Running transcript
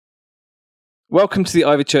Welcome to the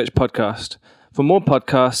Ivy Church podcast. For more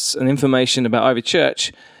podcasts and information about Ivy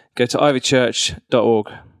Church, go to ivychurch.org.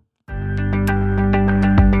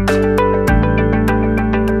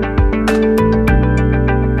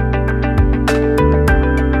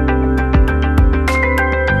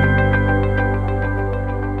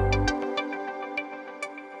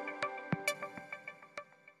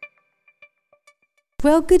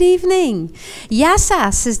 Well, good evening.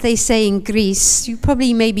 Yassas, as they say in Greece. You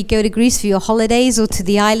probably maybe go to Greece for your holidays or to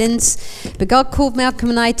the islands. But God called Malcolm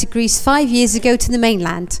and I to Greece 5 years ago to the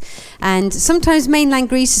mainland. And sometimes mainland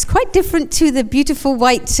Greece is quite different to the beautiful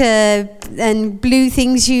white and blue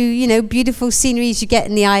things beautiful sceneries you get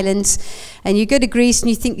in the islands. And you go to Greece and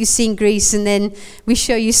you think you've seen Greece, and then we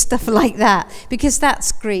show you stuff like that, because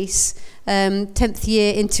that's Greece. 10th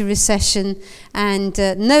year into recession, and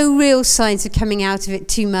no real signs of coming out of it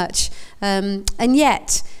too much. And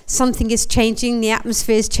yet, something is changing, the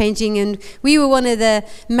atmosphere is changing, and we were one of the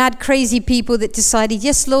mad, crazy people that decided,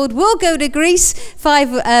 yes, Lord, we'll go to Greece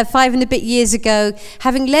five and a bit years ago,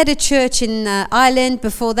 having led a church in Ireland.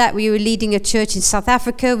 Before that, we were leading a church in South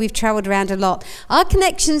Africa. We've travelled around a lot. Our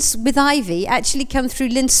connections with Ivy actually come through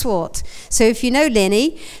Lynn Swart. So if you know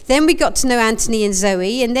Lenny, then we got to know Anthony and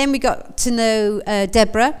Zoe, and then we got to know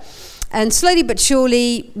Deborah. And slowly but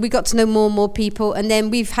surely, we got to know more and more people. And then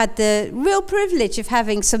we've had the real privilege of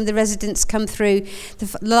having some of the residents come through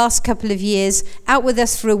the last couple of years out with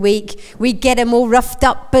us for a week. We get them all roughed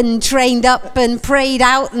up and trained up and prayed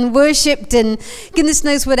out and worshipped and goodness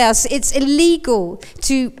knows what else. It's illegal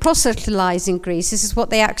to proselytize in Greece. This is what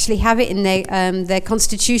they actually have it in their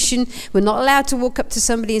constitution. We're not allowed to walk up to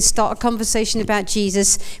somebody and start a conversation about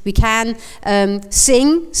Jesus. We can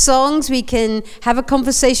sing songs. We can have a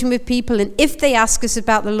conversation with people. And if they ask us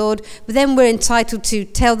about the Lord, then we're entitled to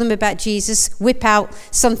tell them about Jesus, whip out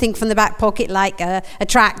something from the back pocket like a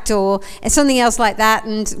tract or something else like that,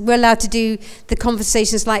 and we're allowed to do the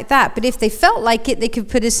conversations like that. But if they felt like it, they could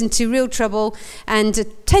put us into real trouble. And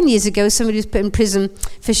 10 years ago, somebody was put in prison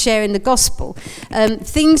for sharing the gospel.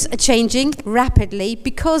 Things are changing rapidly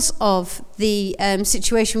because of the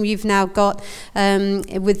situation we've now got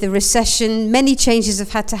with the recession. Many changes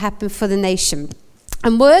have had to happen for the nation.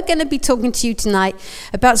 And we're going to be talking to you tonight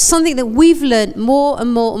about something that we've learned more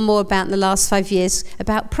and more and more about in the last 5 years,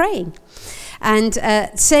 about praying. And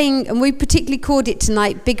and we particularly called it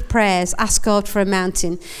tonight, Big Prayers, Ask God for a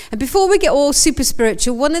Mountain. And before we get all super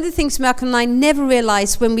spiritual, one of the things Malcolm and I never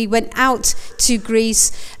realized when we went out to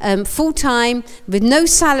Greece full-time, with no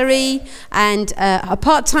salary, and a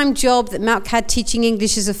part-time job that Malcolm had teaching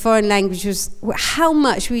English as a foreign language, was how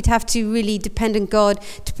much we'd have to really depend on God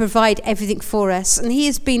to provide everything for us. And he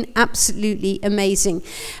has been absolutely amazing.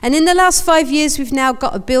 And in the last 5 years, we've now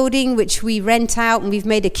got a building which we rent out, and we've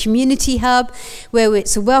made a community hub, where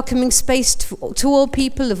it's a welcoming space to all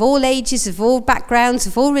people of all ages, of all backgrounds,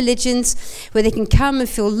 of all religions, where they can come and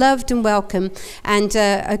feel loved and welcome. And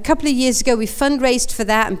a couple of years ago, we fundraised for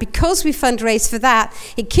that. And because we fundraised for that,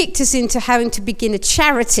 it kicked us into having to begin a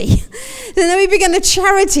charity. So then we began a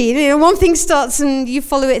charity. One thing starts and you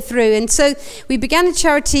follow it through. And so we began a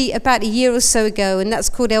charity about a year or so ago, and that's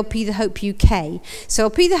called LP The Hope UK. So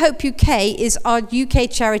LP The Hope UK is our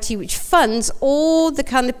UK charity which funds all the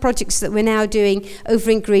kind of projects that we're now doing over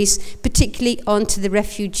in Greece, particularly onto the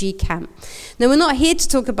refugee camp. Now, we're not here to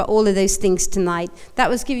talk about all of those things tonight. That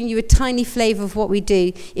was giving you a tiny flavour of what we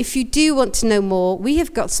do. If you do want to know more, we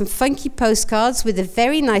have got some funky postcards with a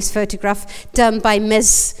very nice photograph done by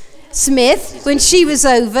Ms. Smith when she was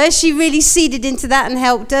over. She really seeded into that and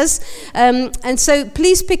helped us. And so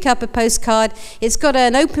please pick up a postcard. It's got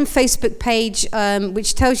an open Facebook page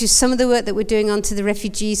which tells you some of the work that we're doing onto the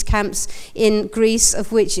refugees camps in Greece,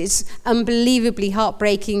 of which is unbelievably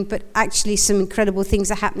heartbreaking, but actually some incredible things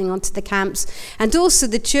are happening onto the camps. And also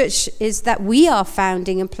the church is that we are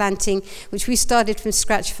founding and planting, which we started from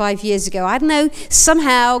scratch 5 years ago. I don't know,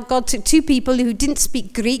 somehow God took two people who didn't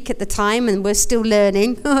speak Greek at the time and were still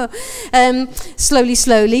learning. Slowly,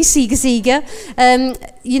 Siga.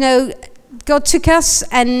 God took us,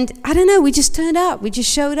 and I don't know, we just turned up, we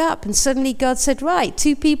just showed up, and suddenly God said, right,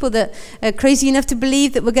 two people that are crazy enough to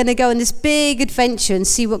believe that we're going to go on this big adventure and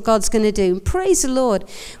see what God's going to do. And praise the Lord,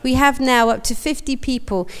 we have now up to 50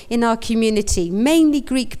 people in our community, mainly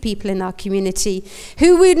Greek people in our community,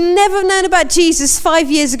 who would never have known about Jesus 5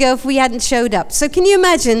 years ago if we hadn't showed up. So can you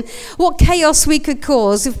imagine what chaos we could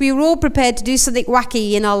cause if we were all prepared to do something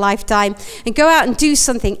wacky in our lifetime and go out and do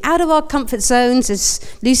something out of our comfort zones, as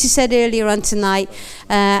Lucy said earlier earlier on tonight,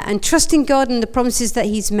 and trusting God and the promises that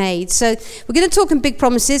he's made. So we're going to talk on big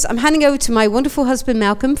promises. I'm handing over to my wonderful husband,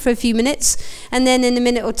 Malcolm, for a few minutes. And then in a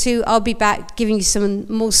minute or two, I'll be back giving you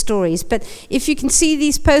some more stories. But if you can see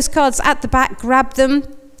these postcards at the back, grab them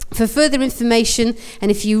for further information.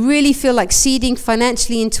 And if you really feel like seeding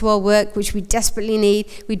financially into our work, which we desperately need,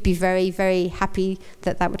 we'd be very, very happy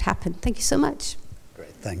that that would happen. Thank you so much.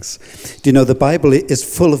 Great, thanks. Do you know the Bible is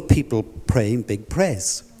full of people praying big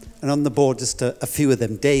prayers? And on the board, just a few of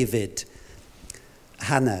them: David,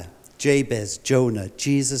 Hannah, Jabez, Jonah,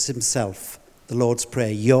 Jesus himself, the Lord's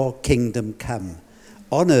Prayer, your kingdom come,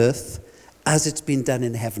 on earth as it's been done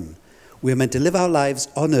in heaven. We're meant to live our lives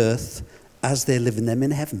on earth as they're living them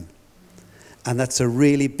in heaven. And that's a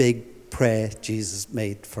really big prayer Jesus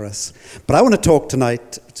made for us. But I want to talk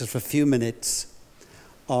tonight, just for a few minutes,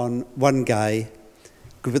 on one guy.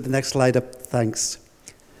 Go with the next slide up, thanks.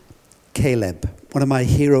 Caleb, one of my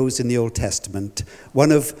heroes in the Old Testament,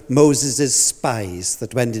 one of Moses' spies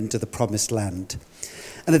that went into the promised land.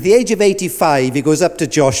 And at the age of 85, he goes up to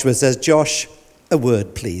Joshua and says, Josh, a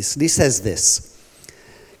word, please. And he says this: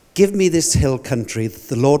 give me this hill country that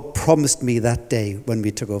the Lord promised me that day when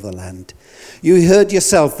we took over the land. You heard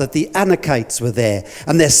yourself that the Anakites were there,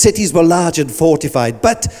 and their cities were large and fortified.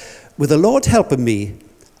 But with the Lord helping me,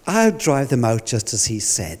 I'll drive them out just as he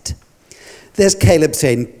said. There's Caleb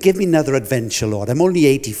saying, give me another adventure, Lord. I'm only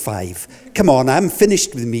 85. Come on, I haven't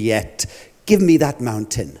finished with me yet. Give me that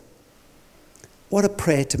mountain. What a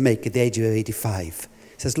prayer to make at the age of 85.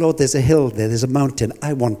 He says, Lord, there's a hill there, there's a mountain.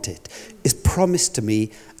 I want it. It's promised to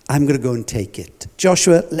me. I'm going to go and take it.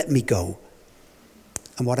 Joshua, let me go.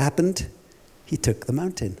 And what happened? He took the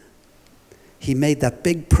mountain. He made that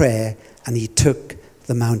big prayer and he took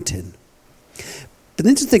the mountain. But the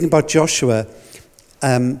interesting thing about Joshua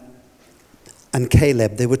and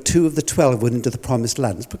Caleb, they were 2 of the 12 who went into the promised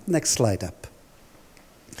land. Let's put the next slide up.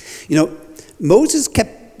 You know, Moses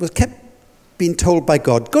was kept being told by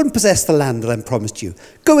God, go and possess the land that I promised you.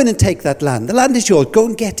 Go in and take that land. The land is yours. Go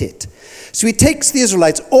and get it. So he takes the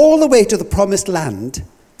Israelites all the way to the promised land,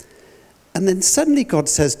 and then suddenly God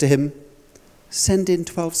says to him, send in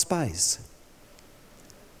 12 spies.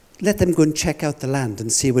 Let them go and check out the land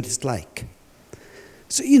and see what it's like.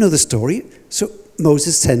 So you know the story. So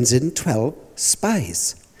Moses sends in 12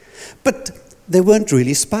 spies. But they weren't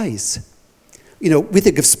really spies. You know, we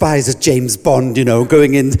think of spies as James Bond, you know,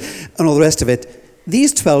 going in and all the rest of it.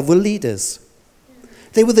 These 12 were leaders.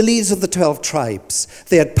 They were the leaders of the 12 tribes.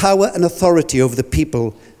 They had power and authority over the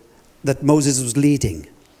people that Moses was leading.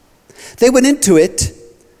 They went into it,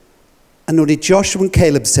 and only Joshua and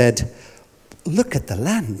Caleb said, look at the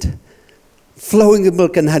land, flowing with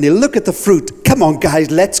milk and honey. Look at the fruit. Come on, guys,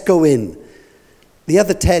 let's go in. The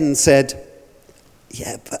other 10 said,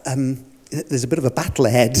 yeah, but there's a bit of a battle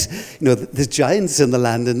ahead. You know, there's giants in the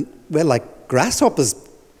land, and we're like grasshoppers.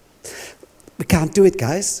 We can't do it,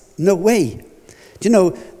 guys. No way. Do you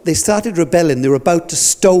know, they started rebelling. They were about to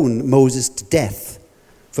stone Moses to death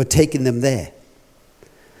for taking them there.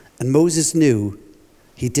 And Moses knew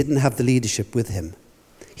he didn't have the leadership with him.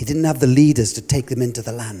 He didn't have the leaders to take them into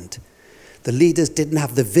the land. The leaders didn't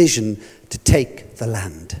have the vision to take the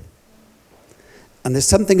land. And there's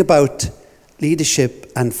something about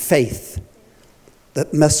leadership and faith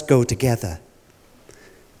that must go together.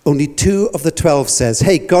 Only 2 of the 12 says,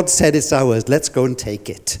 hey, God said it's ours. Let's go and take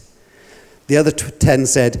it. The other 10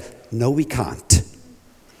 said, no, we can't.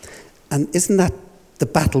 And isn't that the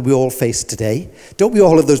battle we all face today? Don't we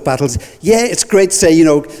all have those battles? Yeah, it's great to say, you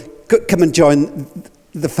know, come and join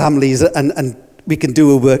the families and we can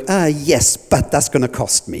do a work. Yes, but that's going to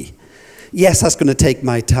cost me. Yes, that's going to take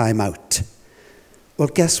my time out. Well,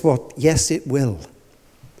 guess what? Yes, it will.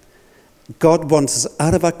 God wants us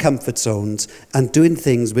out of our comfort zones and doing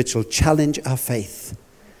things which will challenge our faith,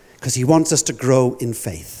 because he wants us to grow in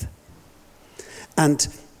faith. And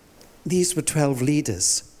these were 12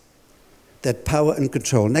 leaders. They had power and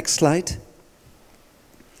control. Next slide.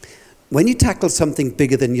 When you tackle something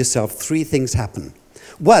bigger than yourself, 3 things happen.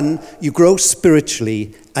 1, you grow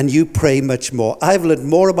spiritually and you pray much more. I've learned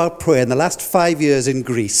more about prayer in the last 5 years in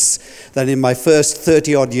Greece than in my first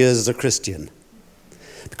 30-odd years as a Christian.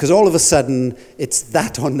 Because all of a sudden, it's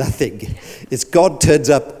that or nothing. It's God turns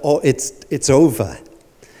up or it's over.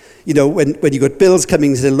 You know, when you got bills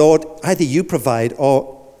coming to the Lord, either you provide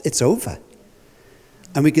or it's over.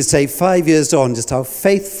 And we can say 5 years on just how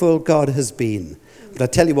faithful God has been. But I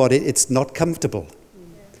tell you what, it's not comfortable.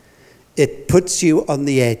 It puts you on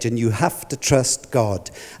the edge and you have to trust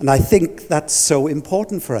God. And I think that's so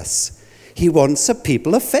important for us. He wants a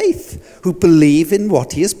people of faith who believe in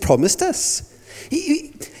what he has promised us.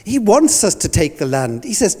 He wants us to take the land.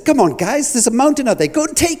 He says, come on, guys, there's a mountain out there. Go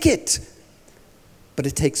and take it. But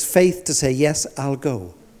it takes faith to say, yes, I'll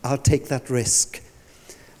go. I'll take that risk.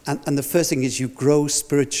 And the first thing is you grow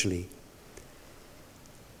spiritually.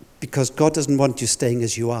 Because God doesn't want you staying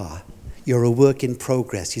as you are. You're a work in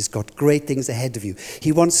progress. He's got great things ahead of you.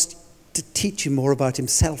 He wants to teach you more about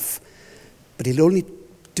himself. But he'll only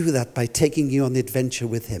do that by taking you on the adventure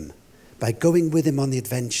with him. By going with him on the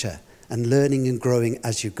adventure and learning and growing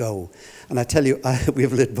as you go. And I tell you,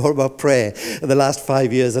 we've learned more about prayer in the last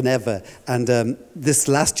 5 years than ever. And this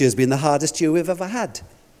last year has been the hardest year we've ever had.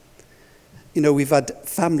 You know, we've had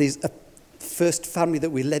families, a first family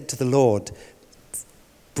that we led to the Lord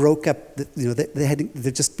broke up, you know,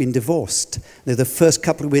 they'd just been divorced. They're the first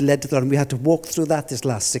couple we led to the Lord, and we had to walk through that this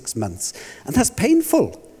last 6 months. And that's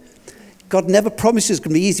painful. God never promises it's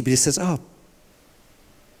going to be easy, but he says,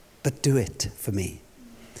 but do it for me.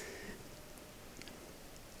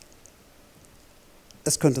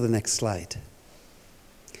 Let's go on to the next slide.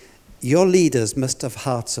 Your leaders must have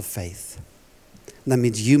hearts of faith. And that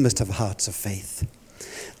means you must have hearts of faith.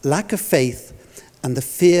 Lack of faith and the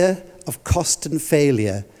fear of cost and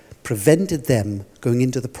failure prevented them going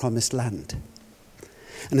into the promised land.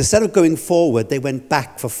 And instead of going forward, they went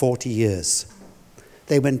back for 40 years.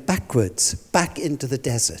 They went backwards, back into the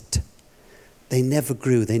desert. They never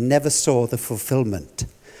grew. They never saw the fulfillment.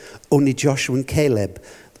 Only Joshua and Caleb,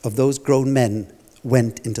 of those grown men,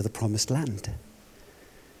 went into the promised land.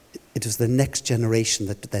 It was the next generation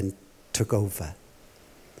that then took over.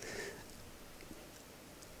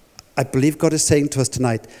 I believe God is saying to us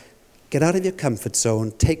tonight, get out of your comfort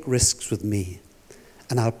zone, take risks with me,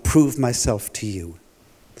 and I'll prove myself to you.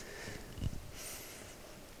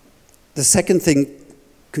 The second thing,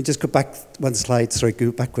 can we just go back one slide,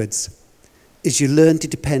 go backwards, is you learn to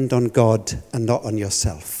depend on God and not on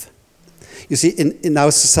yourself. You see, in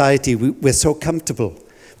our society, we're so comfortable.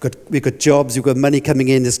 We've got jobs, we've got money coming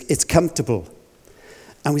in, it's comfortable.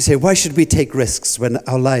 And we say, why should we take risks when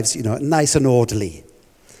our lives, are nice and orderly?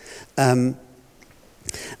 I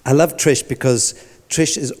love Trish because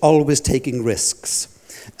Trish is always taking risks.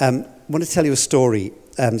 I want to tell you a story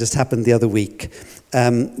just happened the other week.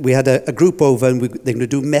 We had a group over and they're going to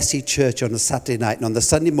do messy church on a Saturday night. And on the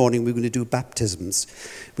Sunday morning, we were going to do baptisms.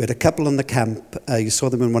 We had a couple on the camp. You saw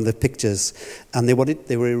them in one of the pictures. And they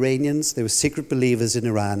were Iranians. They were secret believers in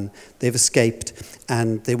Iran. They've escaped.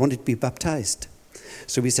 And they wanted to be baptized.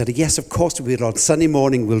 So we said, yes, of course, on Sunday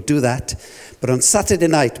morning, we'll do that. But on Saturday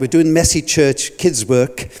night, we're doing messy church, kids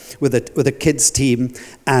work with a kids team.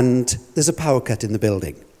 And there's a power cut in the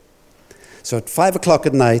building. So at 5 o'clock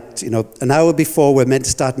at night, an hour before we're meant to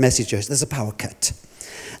start messy church, there's a power cut.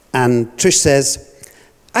 And Trish says,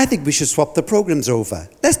 I think we should swap the programs over.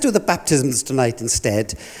 Let's do the baptisms tonight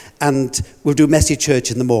instead, and we'll do messy church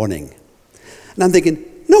in the morning. And I'm thinking,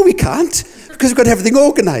 no, we can't, because we've got everything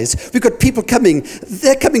organized. We've got people coming.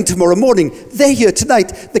 They're coming tomorrow morning. They're here tonight.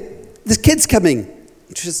 The kids coming.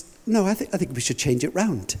 And she says, no, I think we should change it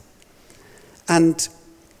round. And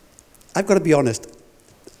I've got to be honest,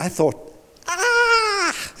 I thought,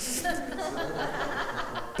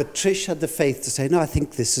 but Trish had the faith to say, no, I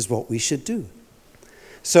think this is what we should do.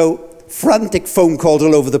 So frantic phone calls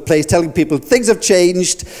all over the place, telling people things have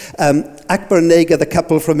changed. Akbar and Nega, the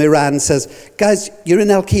couple from Iran, says, guys, you're in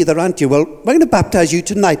Al-Qaeda, aren't you? Well, we're going to baptize you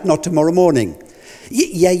tonight, not tomorrow morning.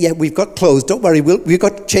 Yeah, we've got clothes. Don't worry, we've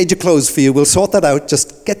got change of clothes for you. We'll sort that out.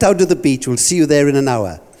 Just get down to the beach. We'll see you there in an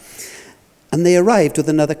hour. And they arrived with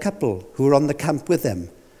another couple who were on the camp with them.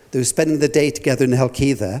 They were spending the day together in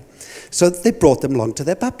Al-Qaeda. So they brought them along to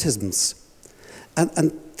their baptisms.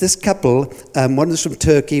 And this couple, one was from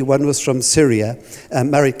Turkey, one was from Syria, a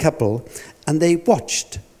married couple, and they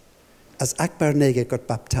watched as Akbar and Nega got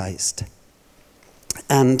baptized.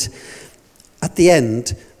 And at the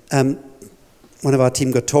end, one of our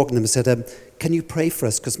team got talking to them and said, can you pray for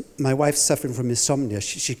us? Because my wife's suffering from insomnia.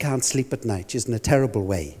 She can't sleep at night. She's in a terrible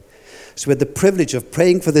way. So we had the privilege of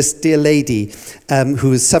praying for this dear lady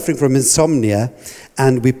who is suffering from insomnia,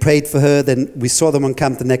 and we prayed for her. Then we saw them on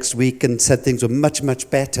camp the next week and said things were much, much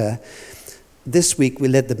better. This week we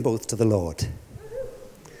led them both to the Lord.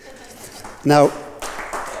 Now,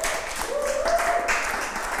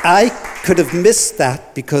 I could have missed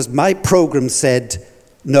that because my program said,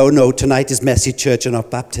 no, tonight is messy church and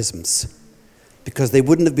not baptisms, because they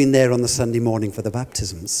wouldn't have been there on the Sunday morning for the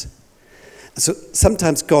baptisms. So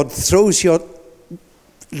sometimes God throws your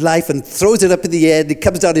life and throws it up in the air and it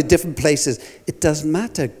comes down in different places. It doesn't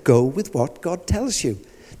matter. Go with what God tells you.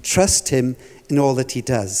 Trust him in all that he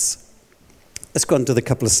does. Let's go on to the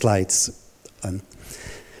couple of slides.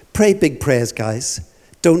 Pray big prayers, guys.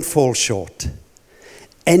 Don't fall short.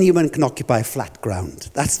 Anyone can occupy flat ground.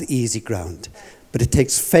 That's the easy ground. But it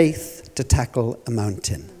takes faith to tackle a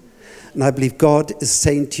mountain. And I believe God is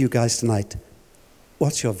saying to you guys tonight,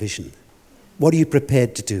 what's your vision? What are you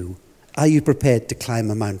prepared to do? Are you prepared to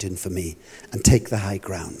climb a mountain for me and take the high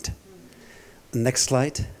ground? Next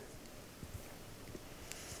slide.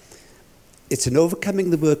 It's in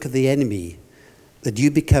overcoming the work of the enemy that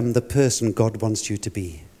you become the person God wants you to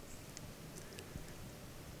be.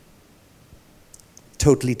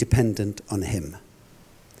 Totally dependent on him.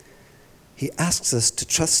 He asks us to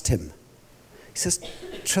trust him. He says,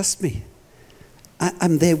 trust me.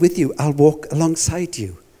 I'm there with you. I'll walk alongside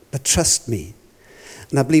you. But trust me.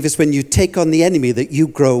 And I believe it's when you take on the enemy that you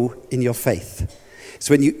grow in your faith. It's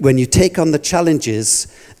when you take on the challenges,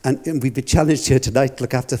 and we've been challenged here tonight to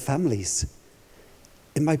look after families.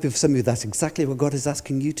 It might be for some of you that's exactly what God is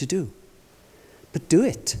asking you to do. But do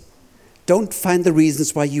it. Don't find the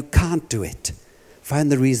reasons why you can't do it.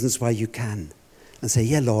 Find the reasons why you can. And say,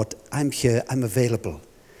 yeah, Lord, I'm here, I'm available.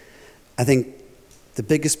 I think the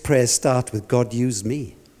biggest prayers start with, God, use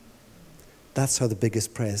me. That's how the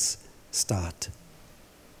biggest prayers start.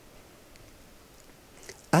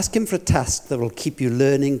 Ask him for a task that will keep you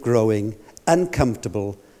learning, growing,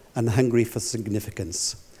 uncomfortable, and hungry for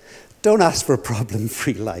significance. Don't ask for a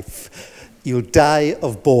problem-free life. You'll die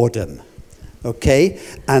of boredom, okay?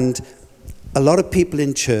 And a lot of people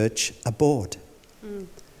in church are bored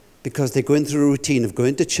because they're going through a routine of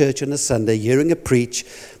going to church on a Sunday, hearing a preach,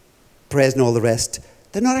 prayers and all the rest.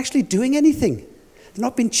 They're not actually doing anything. They're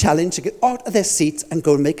not being challenged to get out of their seats and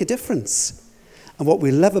go and make a difference. And what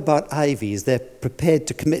we love about Ivy is they're prepared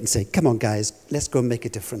to commit and say, come on, guys, let's go and make a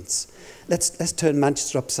difference. Let's turn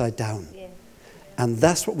Manchester upside down. Yeah. And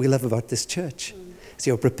that's what we love about this church.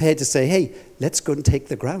 So you're prepared to say, hey, let's go and take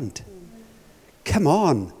the ground. Come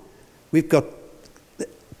on. We've got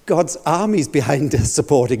God's armies behind us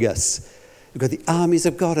supporting us. We've got the armies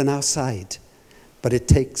of God on our side. But it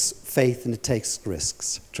takes faith and it takes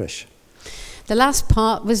risks. Trish. The last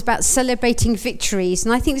part was about celebrating victories,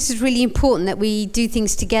 and I think this is really important that we do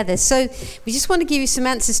things together. So we just want to give you some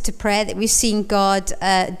answers to prayer that we've seen God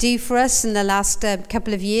do for us in the last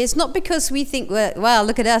couple of years. Not because we think, well,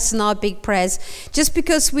 look at us and our big prayers, just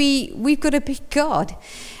because we've got a big God.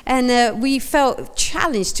 And we felt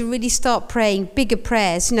challenged to really start praying bigger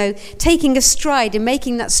prayers, taking a stride and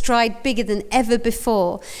making that stride bigger than ever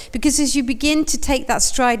before. Because as you begin to take that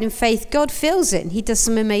stride in faith, God fills it and he does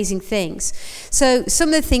some amazing things. So some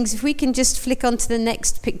of the things, if we can just flick on to the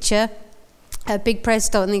next picture, big prayers,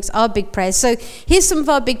 our big prayers. So here's some of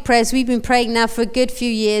our big prayers we've been praying now for a good few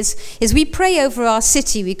years. Is we pray over our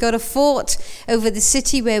city. We've got a fort over the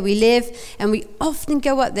city where we live, and we often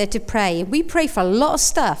go up there to pray. We pray for a lot of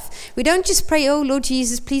stuff. We don't just pray, oh Lord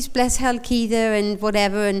Jesus, please bless Halkida and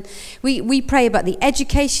whatever. And we pray about the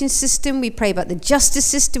education system. We pray about the justice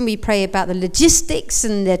system. We pray about the logistics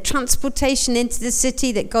and the transportation into the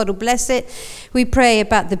city, that God will bless it. We pray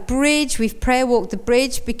about the bridge. We've prayer walked the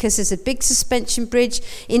bridge because there's a big suspension bridge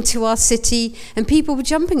into our city and people were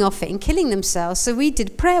jumping off it and killing themselves. So we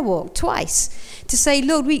did prayer walk twice to say,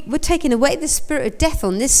 Lord, we're taking away the spirit of death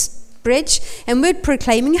on this bridge and we're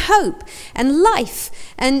proclaiming hope and life.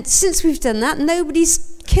 And since we've done that,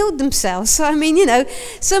 nobody's killed themselves. So I mean,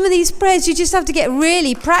 some of these prayers you just have to get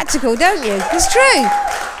really practical, don't you? It's true.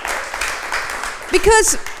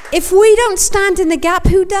 Because if we don't stand in the gap,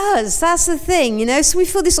 who does? That's the thing, So we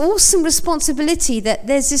feel this awesome responsibility that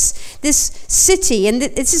there's this city, and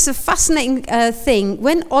it's just a fascinating thing.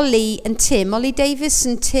 When Ollie Davis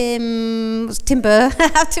and Tim Burr,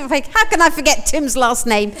 how can I forget Tim's last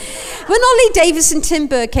name? When Ollie Davis and Tim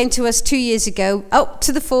Burr came to us 2 years ago, up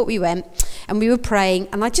to the fort we went, and we were praying,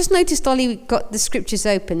 and I just noticed Ollie got the scriptures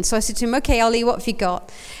open. So I said to him, okay, Ollie, what have you got?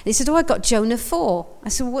 And he said, I got Jonah 4. I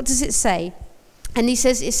said, well, what does it say? And it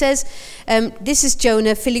says, this is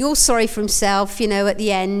Jonah feeling all sorry for himself, at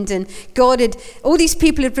the end. And all these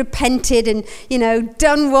people had repented and,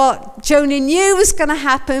 done what Jonah knew was going to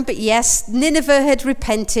happen. But yes, Nineveh had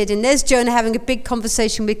repented. And there's Jonah having a big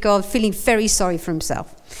conversation with God, feeling very sorry for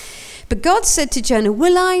himself. But God said to Jonah,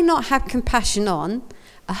 will I not have compassion on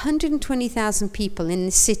 120,000 people in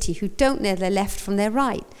this city who don't know their left from their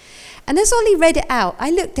right? And as Ollie read it out,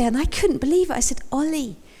 I looked there and I couldn't believe it. I said,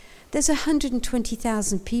 Ollie, there's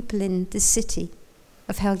 120,000 people in the city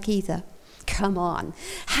of Halkida. Come on.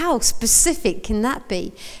 How specific can that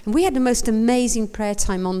be? And we had the most amazing prayer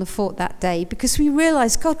time on the fort that day because we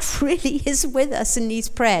realized God really is with us in these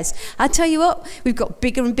prayers. I tell you what, we've got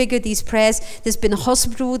bigger and bigger these prayers. There's been a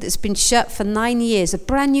hospital that's been shut for 9 years, a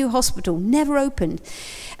brand new hospital, never opened.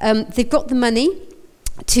 They've got the money.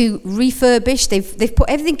 to refurbish. They've put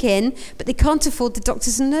everything in, but they can't afford the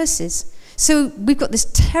doctors and nurses. So we've got this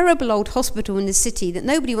terrible old hospital in the city that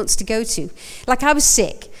nobody wants to go to. Like, I was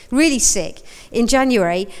sick, really sick, in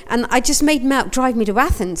January, and I just made Mark drive me to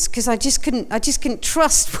Athens because I just couldn't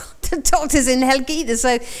trust the doctors in Helgida.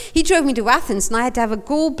 So he drove me to Athens, and I had to have a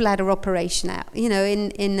gallbladder operation out,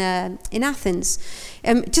 in Athens.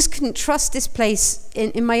 Just couldn't trust this place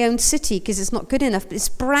in my own city because it's not good enough. But this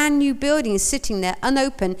brand new building is sitting there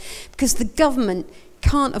unopened because the government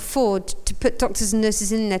can't afford to put doctors and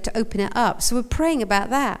nurses in there to open it up. So we're praying about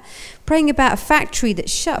that. Praying about a factory that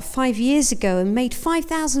shut 5 years ago and made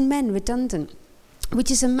 5,000 men redundant, which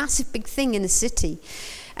is a massive big thing in the city.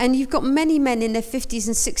 And you've got many men in their 50s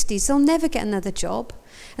and 60s. They'll never get another job.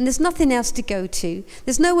 And there's nothing else to go to.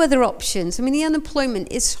 There's no other options. I mean, the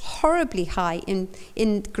unemployment is horribly high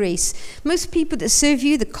in Greece. Most people that serve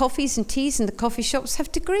you the coffees and teas in the coffee shops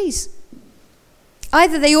have degrees.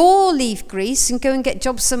 Either they all leave Greece and go and get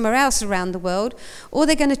jobs somewhere else around the world, or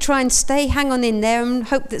they're going to try and hang on in there and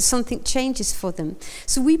hope that something changes for them.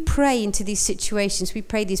 So we pray into these situations. We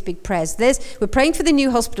pray these big prayers. We're praying for the new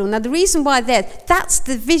hospital. Now, the reason why that's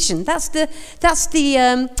the vision. That's the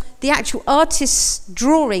actual artist's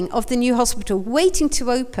drawing of the new hospital, waiting to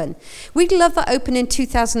open. We'd love that open in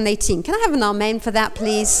 2018. Can I have an amen for that,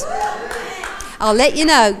 please? I'll let you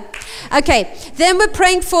know. Okay, then we're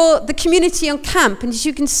praying for the community on camp. And as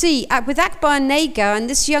you can see, with Akbar and Nagar and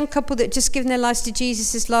this young couple that just given their lives to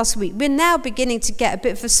Jesus this last week, we're now beginning to get a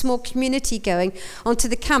bit of a small community going onto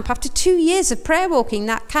the camp. After 2 years of prayer walking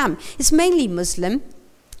that camp, it's mainly Muslim.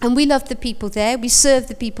 And we love the people there. We serve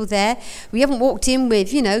the people there. We haven't walked in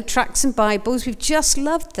with, tracts and Bibles. We've just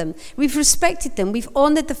loved them. We've respected them. We've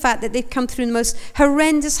honoured the fact that they've come through the most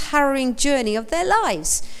horrendous, harrowing journey of their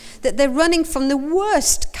lives. That they're running from the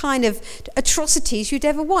worst kind of atrocities you'd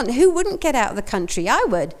ever want. Who wouldn't get out of the country? I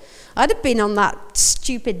would. I'd have been on that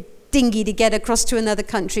stupid dinghy to get across to another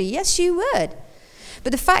country. Yes, you would.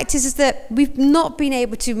 But the fact is that we've not been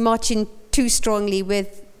able to march in too strongly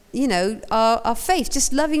with our faith,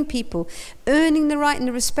 just loving people, earning the right and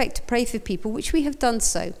the respect to pray for people, which we have done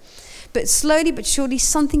so. But slowly but surely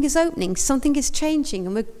something is opening, something is changing,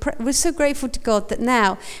 and we're so grateful to God that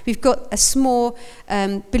now we've got a small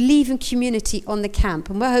believing community on the camp,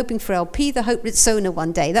 and we're hoping for LP, the Hope Ritsona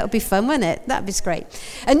one day. That would be fun, wouldn't it? That would be great.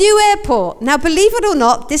 A new airport. Now, believe it or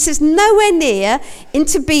not, this is nowhere near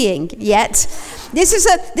into being yet. This is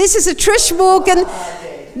a Trish Morgan.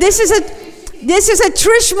 This is a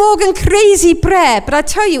Trish Morgan crazy prayer, but I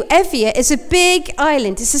tell you, Evia is a big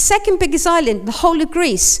island. It's the second biggest island in the whole of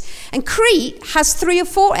Greece. And Crete has 3 or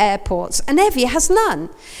 4 airports, and Evia has none.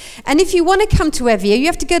 And if you want to come to Evia, you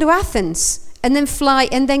have to go to Athens and then fly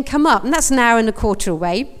and then come up. And that's an hour and a quarter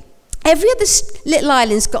away. Every other little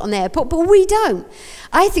island's got an airport, but we don't.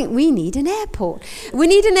 I think we need an airport. We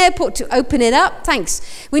need an airport to open it up. Thanks.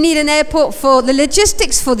 We need an airport for the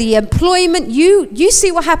logistics, for the employment. You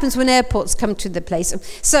see what happens when airports come to the place.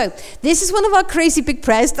 So this is one of our crazy big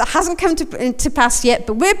prayers that hasn't come to pass yet,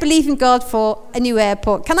 but we're believing God for a new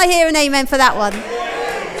airport. Can I hear an amen for that one?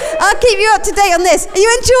 I'll keep you up to date on this. Are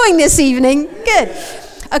you enjoying this evening? Good.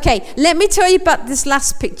 Okay, let me tell you about this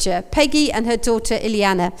last picture. Peggy and her daughter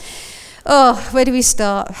Iliana. Oh, where do we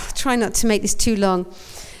start? Try not to make this too long.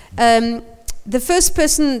 The first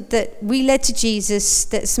person that we led to Jesus,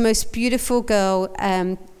 that's the most beautiful girl,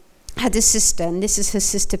 had a sister, and this is her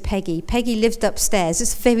sister Peggy. Peggy lived upstairs.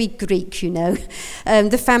 It's very Greek,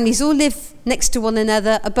 The families all live next to one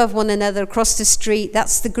another, above one another, across the street.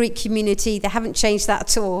 That's the Greek community. They haven't changed that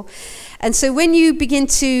at all. And so when you begin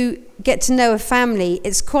to get to know a family,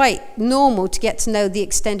 it's quite normal to get to know the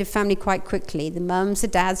extended family quite quickly. The mums, the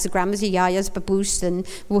dads, the grandmas, the yayas, baboos, and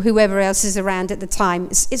whoever else is around at the time.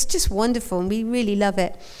 It's just wonderful, and we really love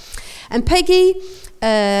it. And Peggy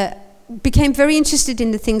became very interested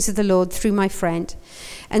in the things of the Lord through my friend.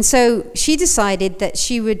 And so she decided that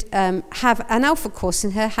she would have an Alpha course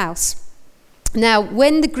in her house. Now,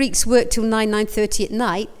 when the Greeks worked till 9:30 at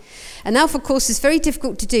night, an Alpha course is very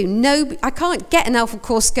difficult to do. No, I can't get an Alpha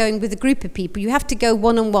course going with a group of people. You have to go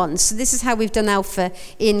one-on-one. So this is how we've done Alpha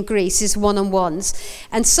in Greece, is one-on-ones.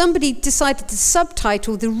 And somebody decided to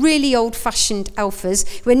subtitle the really old-fashioned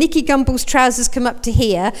Alphas, where Nicky Gumbel's trousers come up to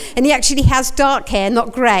here, and he actually has dark hair,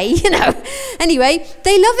 not grey, Anyway,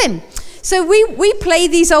 they love him. So we play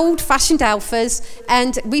these old-fashioned Alphas,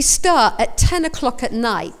 and we start at 10 o'clock at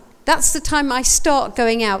night. That's the time I start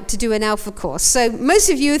going out to do an Alpha course. So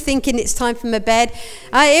most of you are thinking it's time for my bed.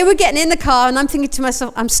 Here we're getting in the car, and I'm thinking to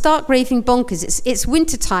myself, I'm stark raving bonkers. It's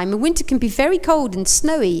winter time, and winter can be very cold and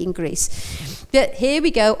snowy in Greece. But here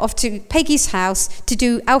we go, off to Peggy's house to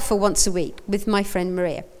do Alpha once a week with my friend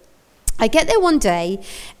Maria. I get there one day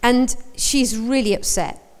and she's really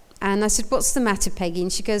upset. And I said, what's the matter, Peggy?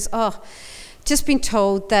 And she goes, just been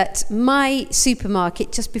told that my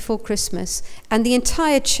supermarket just before Christmas and the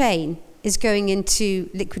entire chain is going into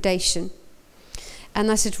liquidation. And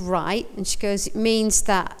I said, right. And she goes, it means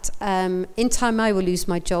that in time I will lose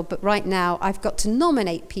my job, but right now I've got to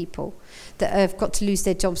nominate people that have got to lose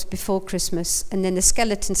their jobs before Christmas, and then the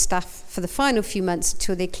skeleton staff for the final few months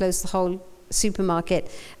until they close the whole supermarket,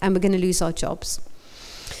 and we're going to lose our jobs.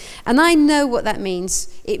 And I know what that means.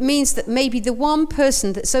 It means that maybe the one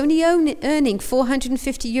person that's only earning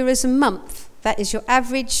 450 euros a month, that is your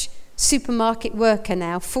average supermarket worker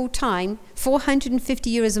now, full-time,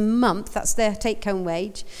 450 euros a month, that's their take-home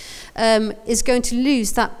wage, is going to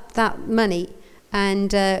lose that money,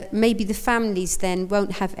 and maybe the families then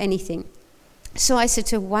won't have anything. So I said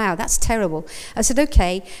to her, wow, that's terrible. I said,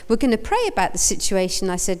 okay, we're going to pray about the situation,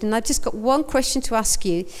 I said, and I've just got one question to ask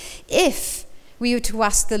you. If we were to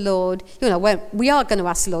ask the Lord, we are going to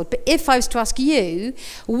ask the Lord, but if I was to ask you,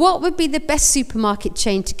 what would be the best supermarket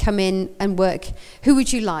chain to come in and work? Who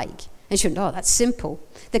would you like? And she went, that's simple.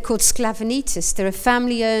 They're called Sklavenitis. They're a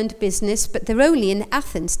family-owned business, but they're only in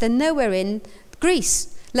Athens. They're nowhere in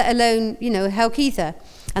Greece, let alone, Halkidiki.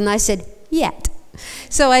 And I said, yet.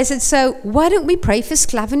 So I said, so why don't we pray for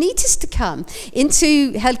Sklavenitis to come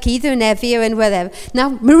into Halkidiki and Evia and wherever.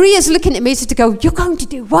 Now, Maria's looking at me to go, you're going to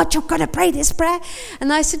do what? You're going to pray this prayer?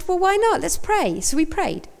 And I said, well, why not? Let's pray. So we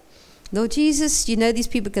prayed. Lord Jesus, these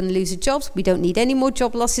people are going to lose their jobs. We don't need any more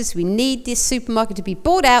job losses. We need this supermarket to be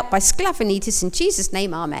bought out by Sklavenitis. In Jesus'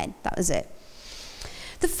 name, amen. That was it.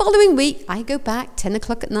 The following week, I go back 10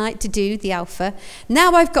 o'clock at night to do the Alpha.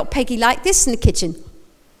 Now I've got Peggy like this in the kitchen.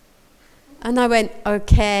 And I went,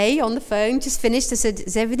 okay, on the phone, just finished. I said,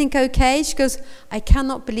 is everything okay? She goes, I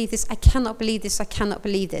cannot believe this. I cannot believe this. I cannot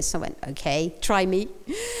believe this. I went, okay, try me.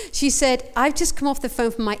 She said, I've just come off the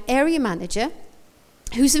phone from my area manager,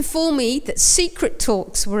 who's informed me that secret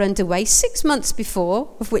talks were underway 6 months before,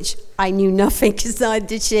 of which I knew nothing, because neither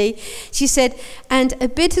did she. She said, and a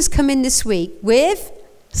bid has come in this week with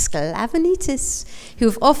Sklavenitis, who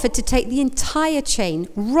have offered to take the entire chain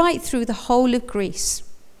right through the whole of Greece.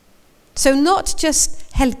 So not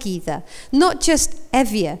just Halkidiki, not just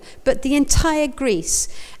Evia, but the entire Greece.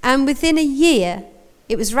 And within a year,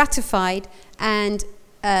 it was ratified, and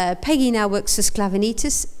Peggy now works for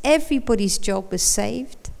Sklavenitis. Everybody's job was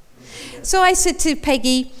saved. So I said to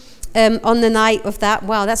Peggy on the night of that,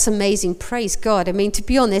 wow, that's amazing, praise God. I mean, to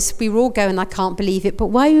be honest, we were all going, I can't believe it, but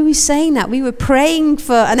why were we saying that? We were praying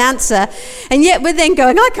for an answer, and yet we're then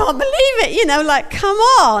going, I can't believe it, come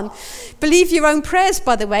on. Believe your own prayers,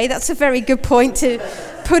 by the way. That's a very good point to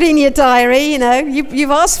put in your diary,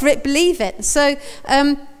 You've asked for it, believe it. So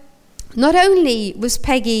not only was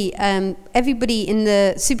Peggy, everybody in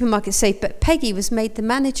the supermarket safe, but Peggy was made the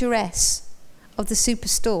manageress of the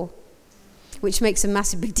superstore, which makes a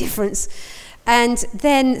massive big difference. And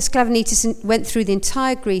then Sklavenitis went through the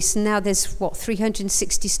entire Greece, and now there's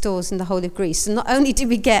 360 stores in the whole of Greece. And not only did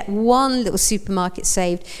we get one little supermarket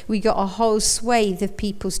saved, we got a whole swathe of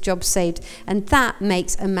people's jobs saved, and that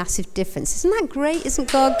makes a massive difference. Isn't that great?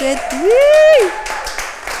 Isn't God good? Woo!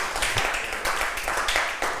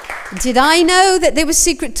 Did I know that there were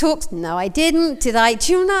secret talks? No, I didn't. Did I?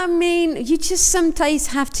 Do you know what I mean? You just sometimes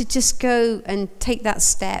have to just go and take that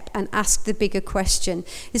step and ask the bigger question.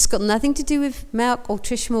 It's got nothing to do with Malk or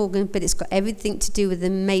Trish Morgan, but it's got everything to do with the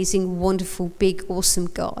amazing, wonderful, big, awesome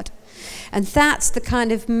God. And that's the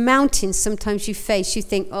kind of mountain sometimes you face. You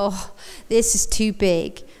think, oh, this is too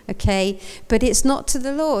big, okay? But it's not to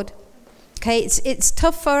the Lord. Okay, it's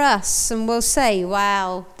tough for us, and we'll say,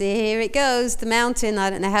 wow, here it goes, the mountain. I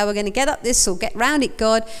don't know how we're going to get up this or get round it,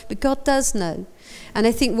 God. But God does know. And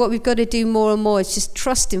I think what we've got to do more and more is just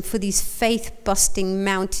trust him for these faith-busting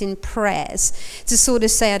mountain prayers. To sort of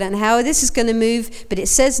say, I don't know how this is going to move, but it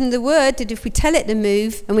says in the word that if we tell it to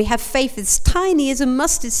move, and we have faith as tiny as a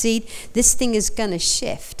mustard seed, this thing is going to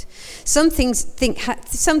shift. Some things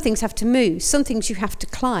have to move. Some things you have to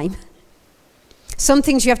climb. Some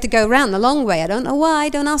things you have to go around the long way. I don't know why,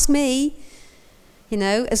 don't ask me.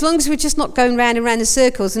 As long as we're just not going round and round in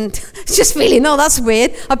circles and just feeling, oh, that's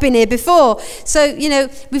weird, I've been here before. So,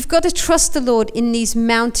 we've got to trust the Lord in these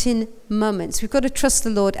mountain moments. We've got to trust the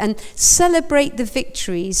Lord and celebrate the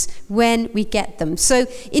victories when we get them. So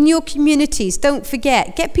in your communities, don't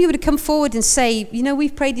forget, get people to come forward and say,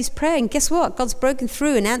 we've prayed this prayer, and guess what? God's broken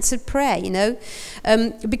through and answered prayer,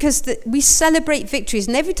 because we celebrate victories.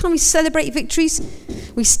 And every time we celebrate victories,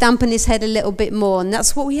 we stamp on his head a little bit more. And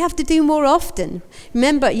that's what we have to do more often.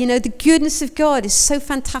 Remember, the goodness of God is so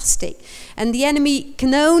fantastic. And the enemy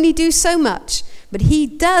can only do so much. But he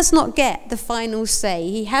does not get the final say.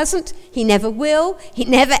 He hasn't, he never will, he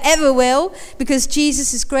never ever will, because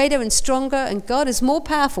Jesus is greater and stronger and God is more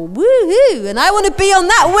powerful. Woohoo! And I want to be on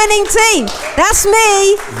that winning team. That's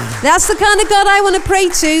me. That's the kind of God I want to pray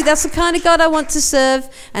to. That's the kind of God I want to serve.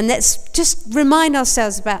 And let's just remind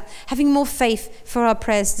ourselves about having more faith for our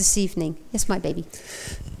prayers this evening. Yes, my baby.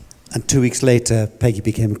 And 2 weeks later, Peggy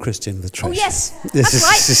became a Christian with Trish. Oh, yes. That's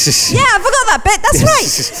right. Yeah, I forgot that bit. That's right.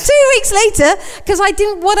 2 weeks later, because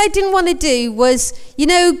what I didn't want to do was,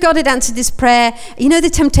 God had answered this prayer. The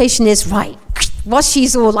temptation is, right, while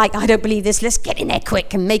she's all like, I don't believe this, let's get in there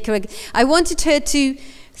quick and make her. I wanted her to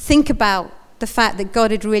think about the fact that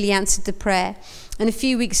God had really answered the prayer. And a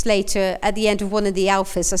few weeks later, at the end of one of the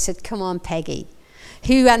alphas, I said, come on, Peggy.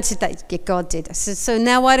 Who answered that? Yeah, God did. I said, so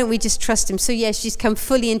now why don't we just trust him? So yes, she's come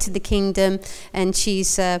fully into the kingdom and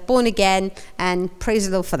she's born again, and praise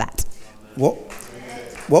the Lord for that. What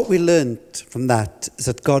we learned from that is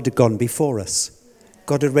that God had gone before us.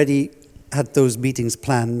 God already had those meetings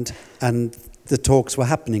planned and the talks were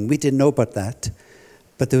happening. We didn't know about that,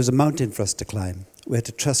 but there was a mountain for us to climb. We had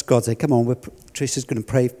to trust God, say, come on, Tricia's going to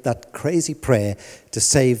pray that crazy prayer to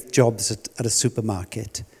save jobs at a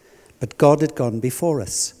supermarket. But God had gone before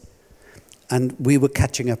us, and we were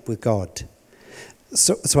catching up with God.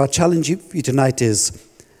 So our challenge for you tonight is,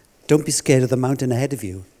 don't be scared of the mountain ahead of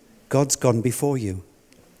you. God's gone before you.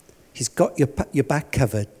 He's got your back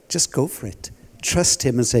covered. Just go for it. Trust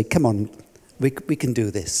him and say, come on, we can do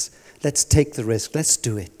this. Let's take the risk. Let's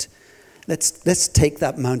do it. Let's take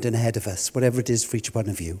that mountain ahead of us, whatever it is for each one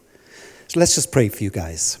of you. So let's just pray for you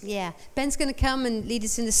guys. Yeah, Ben's going to come and lead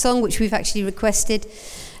us in the song, which we've actually requested,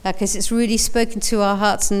 because it's really spoken to our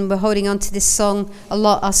hearts and we're holding on to this song a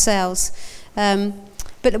lot ourselves. But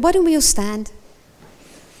why don't we all stand?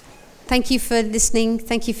 Thank you for listening.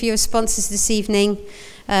 Thank you for your responses this evening.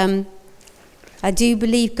 I do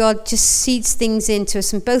believe God just seeds things into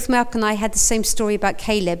us. And both Malc and I had the same story about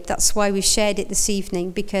Caleb. That's why we shared it this evening,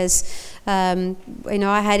 because, I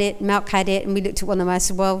had it, Malc had it, and we looked at one of them. I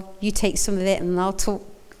said, well, you take some of it and I'll talk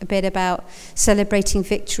a bit about celebrating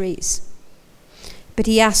victories. But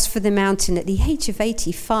he asked for the mountain at the age of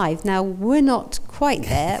 85. Now, we're not quite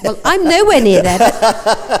there. Well, I'm nowhere near there. But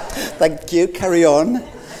thank you. Carry on.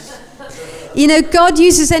 God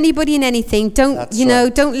uses anybody and anything. Don't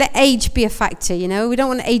let age be a factor, We don't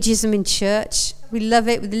want ageism in church. We love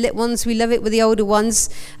it with the little ones. We love it with the older ones.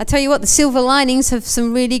 I tell you what, the silver linings have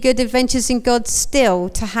some really good adventures in God still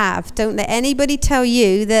to have. Don't let anybody tell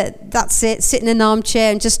you that's it, sit in an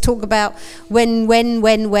armchair and just talk about when.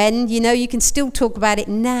 You can still talk about it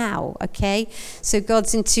now, okay? So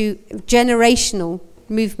God's into generational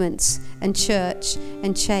movements and church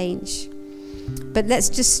and change. But let's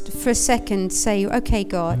just for a second say, okay,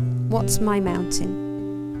 God, what's my mountain?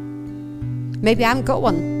 Maybe I haven't got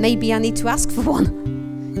one. Maybe I need to ask for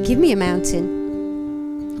one. Give me a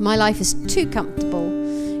mountain. My life is too comfortable.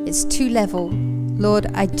 It's too level. Lord,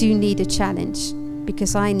 I do need a challenge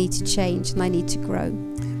because I need to change and I need to grow.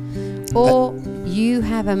 Or you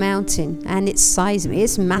have a mountain and it's seismic.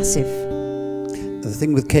 It's massive. The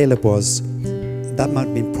thing with Caleb was that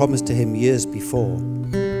mountain had been promised to him years before.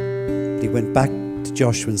 He went back to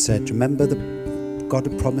Joshua and said, remember God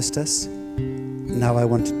had promised us? Now I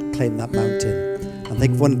want to claim that mountain. I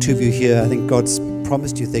think one or two of you here, I think God's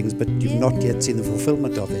promised you things, but you've not yet seen the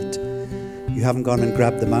fulfillment of it. You haven't gone and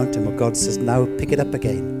grabbed the mountain, but God says, now pick it up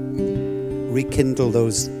again. Rekindle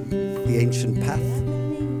the ancient path.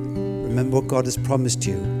 Remember what God has promised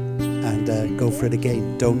you and go for it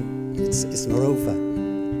again. It's not over.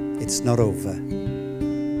 It's not over.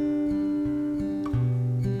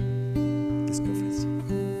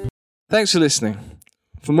 Thanks for listening.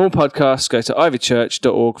 For more podcasts, go to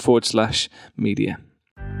ivychurch.org/media.